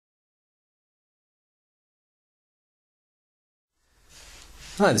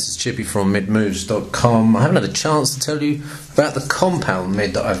Hi, this is Chippy from midmoves.com. I haven't had a chance to tell you about the Compal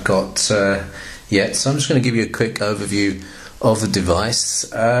MID that I've got yet, so I'm just going to give you a quick overview of the device.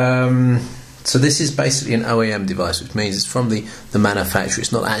 So this is basically an OEM device, which means it's from the manufacturer.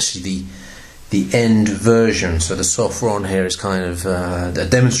 It's not actually the end version, so the software on here is kind of a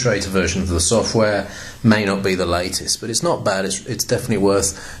demonstrator version of the software. May not be the latest, but it's not bad. It's definitely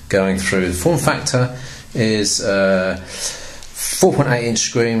worth going through. The form factor is 4.8 inch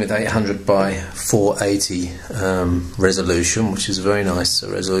screen with 800 by 480 resolution, which is a very nice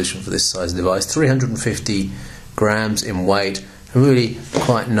resolution for this size device. 350 grams in weight, really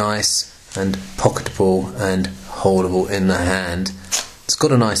quite nice and pocketable and holdable in the hand. It's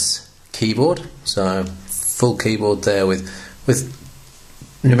got a nice keyboard, so full keyboard there with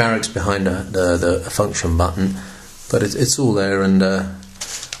numerics behind the function button, but it's all there and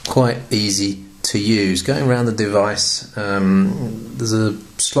quite easy to use. Going around the device, there's a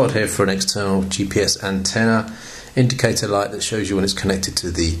slot here for an external GPS antenna, indicator light that shows you when it's connected to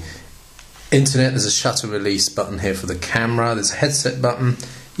the internet. There's a shutter release button here for the camera. There's a headset button,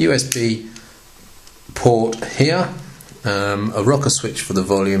 USB port here, a rocker switch for the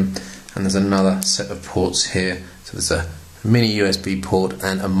volume, and there's another set of ports here. So there's a mini USB port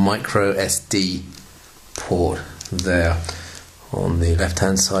and a micro SD port there. On the left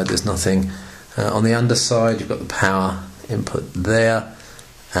hand side there's nothing. On the underside you've got the power input there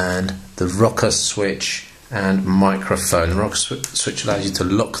and the rocker switch and microphone. The rocker switch allows you to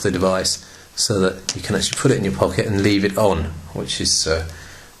lock the device so that you can actually put it in your pocket and leave it on, which is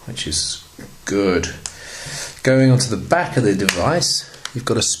good. Going onto the back of the device, you've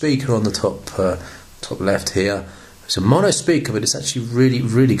got a speaker on the top left here. It's a mono speaker, but it's actually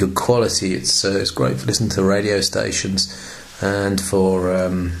really good quality. It's great for listening to radio stations and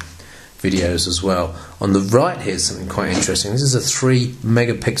for videos as well. On the right here's something quite interesting. This is a 3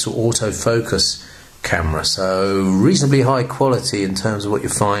 megapixel autofocus camera, so reasonably high quality in terms of what you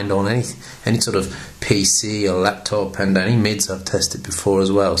find on any sort of PC or laptop, and any MIDs I've tested before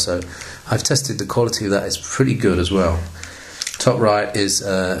as well, so I've tested the quality of that. It's pretty good as well. Top right is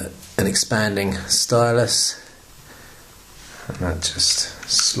an expanding stylus, and that just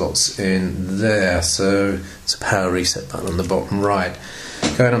slots in there, so it's a power reset button on the bottom right.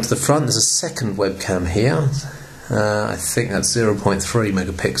 Going on to the front, there's a second webcam here. I think that's 0.3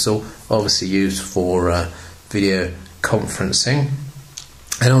 megapixel, obviously used for video conferencing.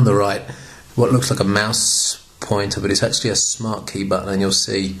 And on the right, what looks like a mouse pointer, but it's actually a smart key button, and you'll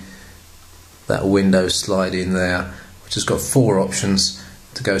see that window slide in there, which has got 4 options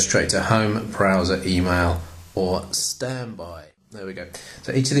to go straight to home, browser, email, or standby. There we go.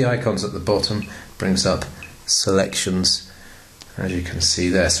 So each of the icons at the bottom brings up selections, as you can see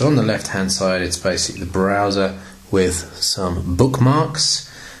there. So on the left hand side it's basically the browser with some bookmarks.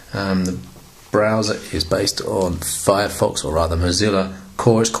 The browser is based on Firefox, or rather Mozilla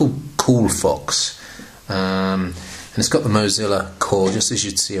Core. It's called CoolFox, and it's got the Mozilla Core just as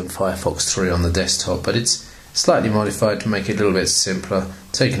you'd see on Firefox 3 on the desktop, but it's slightly modified to make it a little bit simpler,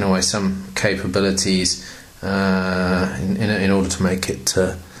 taking away some capabilities in order to make it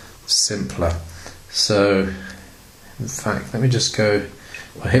simpler. So in fact, let me just go,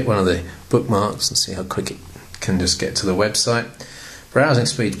 I'll hit one of the bookmarks and see how quick it can just get to the website. Browsing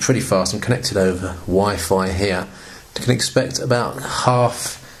speed pretty fast. I'm connected over Wi-Fi here. You can expect about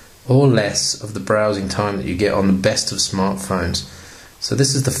half or less of the browsing time that you get on the best of smartphones. So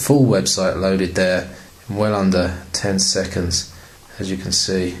this is the full website loaded there in well under 10 seconds. As you can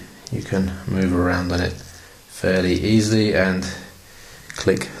see, you can move around on it fairly easily and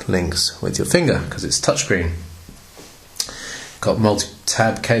click links with your finger because it's touchscreen. Got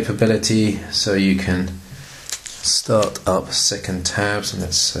multi-tab capability, so you can start up second tabs, and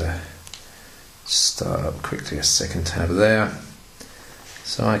let's start up quickly a second tab there.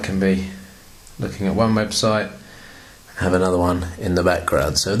 So I can be looking at one website and have another one in the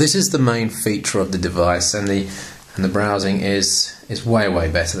background. So this is the main feature of the device, and the browsing is way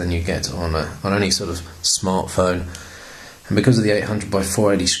better than you get on any sort of smartphone. And because of the 800 by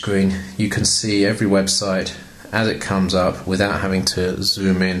 480 screen, you can see every website as it comes up without having to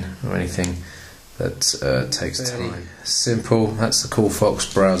zoom in or anything. That takes time. Simple. That's the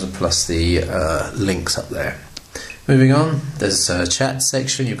CoolFox browser plus the links up there. Moving on, there's a chat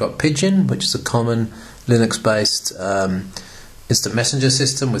section. You've got Pigeon, which is a common Linux-based instant messenger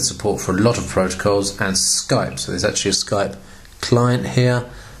system with support for a lot of protocols, and Skype. So there's actually a Skype client here,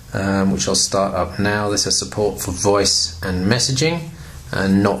 which I'll start up now. This has support for voice and messaging,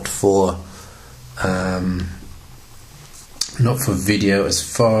 and not for video as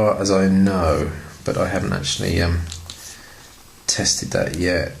far as I know, but I haven't actually tested that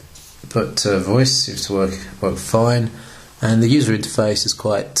yet, but voice seems to work fine, and the user interface is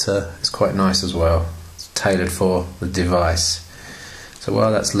quite nice as well. It's tailored for the device. So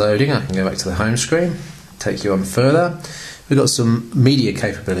while that's loading, I can go back to the home screen, take you on further. We've got some media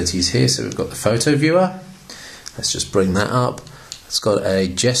capabilities here. So we've got the photo viewer. Let's just bring that up. It's got a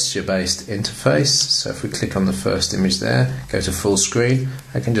gesture-based interface. So if we click on the first image there, go to full screen,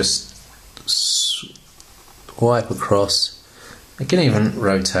 I can just swipe across. I can even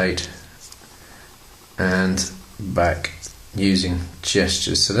rotate and back using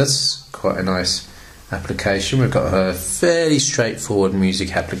gestures. So that's quite a nice application. We've got a fairly straightforward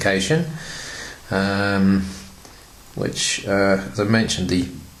music application, which, as I mentioned, the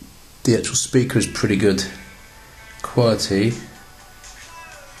actual speaker is pretty good quality.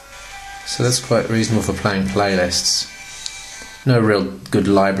 So that's quite reasonable for playing playlists. No real good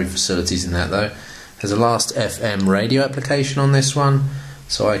library facilities in that though. There's a Last FM radio application on this one,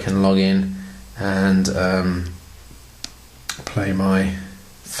 so I can log in and play my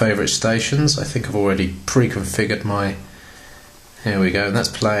favourite stations. I think I've already pre-configured my... Here we go, and that's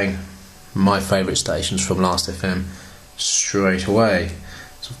playing my favourite stations from Last FM straight away.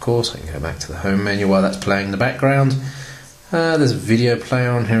 So of course I can go back to the home menu while that's playing in the background. There's a video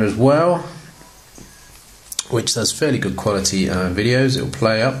player on here as well, which does fairly good quality videos. It will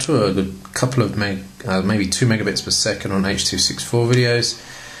play up to a good couple of maybe 2 megabits per second on H.264 videos,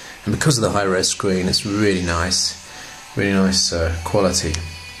 and because of the high-res screen, it's really nice quality.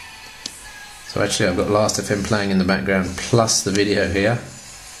 So actually, I've got Last FM playing in the background plus the video here.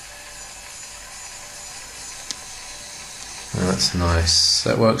 Oh, that's nice.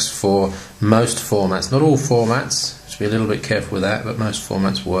 That works for most formats, not all formats. Just be a little bit careful with that, but most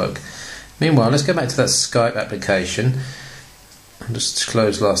formats work. Meanwhile, let's go back to that Skype application. I'll just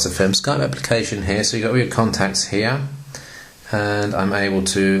close Last FM. Skype application here. So you've got all your contacts here, and I'm able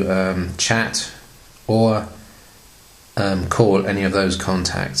to chat or call any of those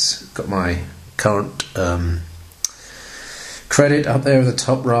contacts. Got my current credit up there at the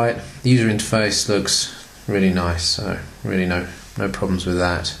top right. The user interface looks really nice, so really no problems with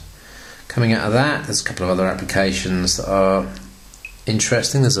that. Coming out of that, there's a couple of other applications that are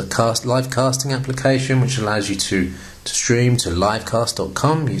interesting. There's a live casting application which allows you to stream to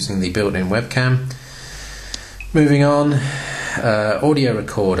livecast.com using the built-in webcam. Moving on, audio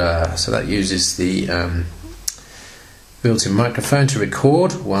recorder. So that uses the built-in microphone to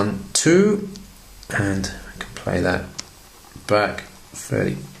record 1, 2, and I can play that back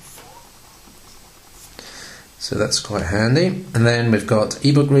fairly. So that's quite handy. And then we've got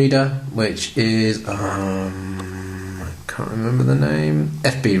ebook reader, which is I can't remember the name.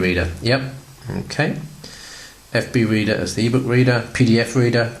 FB reader. Yep. Okay. FB reader as the ebook reader, PDF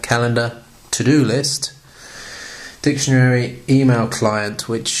reader, calendar, to-do list, dictionary, email client,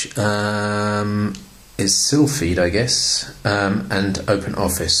 which is Sylpheed, I guess, and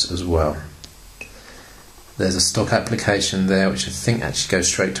OpenOffice as well. There's a stock application there, which I think actually goes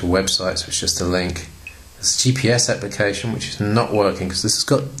straight to websites, so it's just a link. There's a GPS application, which is not working because this has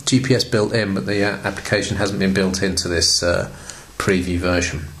got GPS built in, but the application hasn't been built into this preview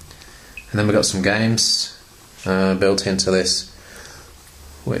version. And then we've got some games built into this,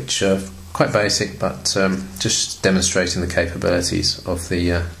 which are quite basic, but just demonstrating the capabilities of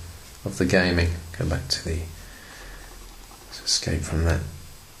the gaming. Go back to the escape from that.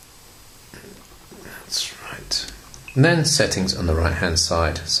 That's right. And then settings on the right hand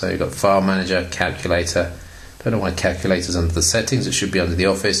side. So you've got file manager, calculator. Don't know why calculator's under the settings. It should be under the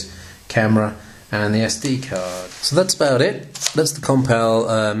office, camera, and the SD card. So that's about it. That's the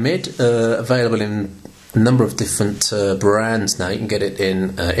Compal MID, available in a number of different brands now. You can get it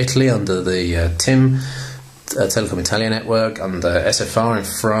in Italy under the TIM Telecom Italia network, under SFR in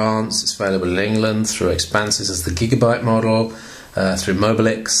France. It's available in England through Expanses as the Gigabyte model, through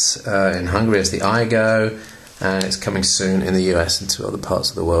Mobilix in Hungary as the iGo, and it's coming soon in the US and to other parts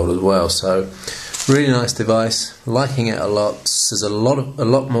of the world as well. So really nice device, liking it a lot. There's a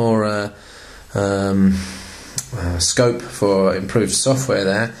lot more scope for improved software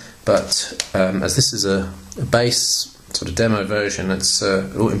there, but as this is a base sort of demo version, it's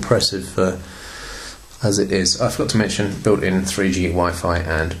impressive as it is. I forgot to mention built-in 3G Wi-Fi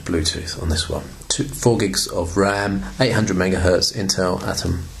and Bluetooth on this one. 4 gigs of RAM, 800 MHz Intel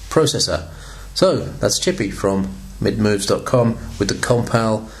Atom processor. So that's Chippy from midmoves.com with the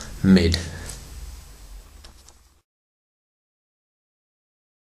Compal MID.